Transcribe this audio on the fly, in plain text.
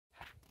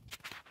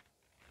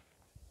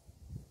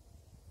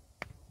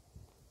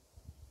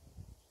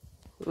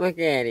Look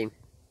at him.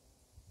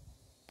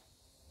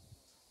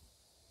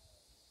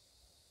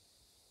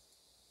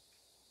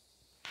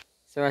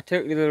 So I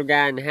took the little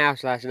guy in the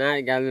house last night.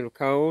 It got a little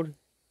cold.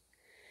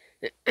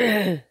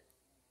 And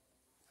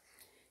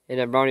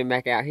I brought him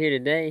back out here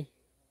today.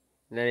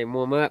 Let him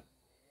warm up.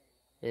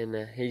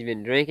 And he's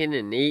been drinking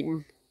and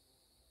eating.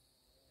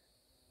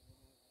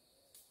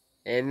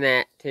 And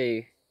that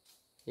too.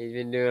 He's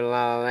been doing a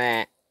lot of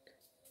that.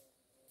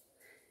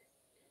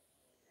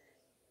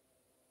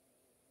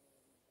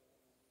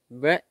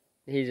 But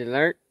he's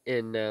alert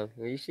and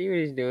you see what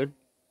he's doing.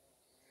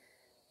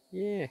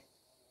 Yeah.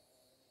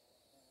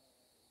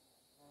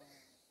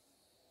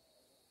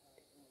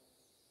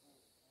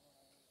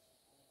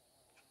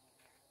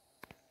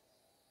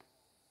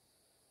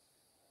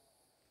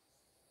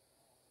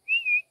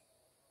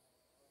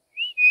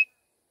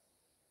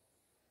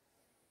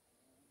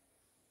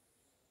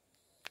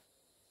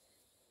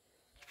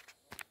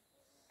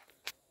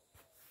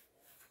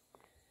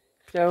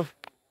 So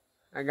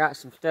I got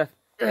some stuff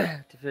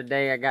for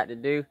today I got to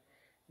do,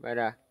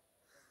 but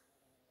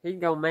he's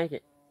gonna make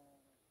it.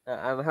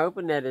 I'm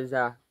hoping that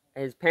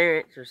his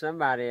parents or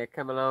somebody will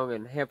come along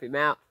and help him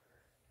out.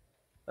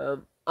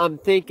 I'm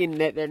thinking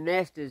that their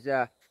nest is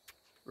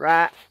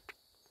right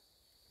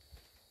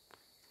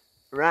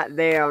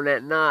there on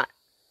that knot,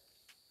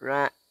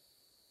 right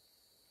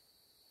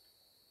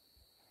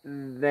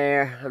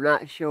there. I'm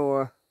not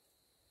sure,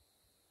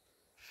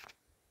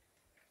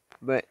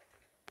 but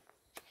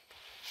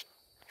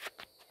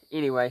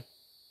anyway,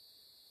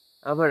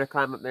 I'm gonna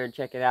climb up there and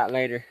check it out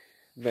later.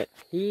 But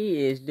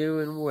he is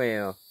doing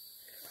well.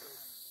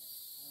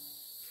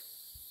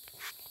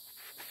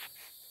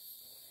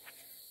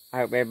 I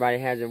hope everybody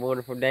has a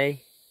wonderful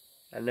day.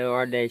 I know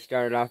our day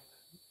started off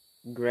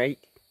great.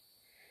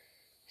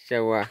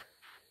 So I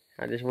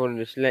just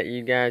wanted to let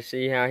you guys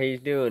see how he's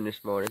doing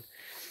this morning.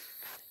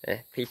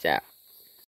 Peace out.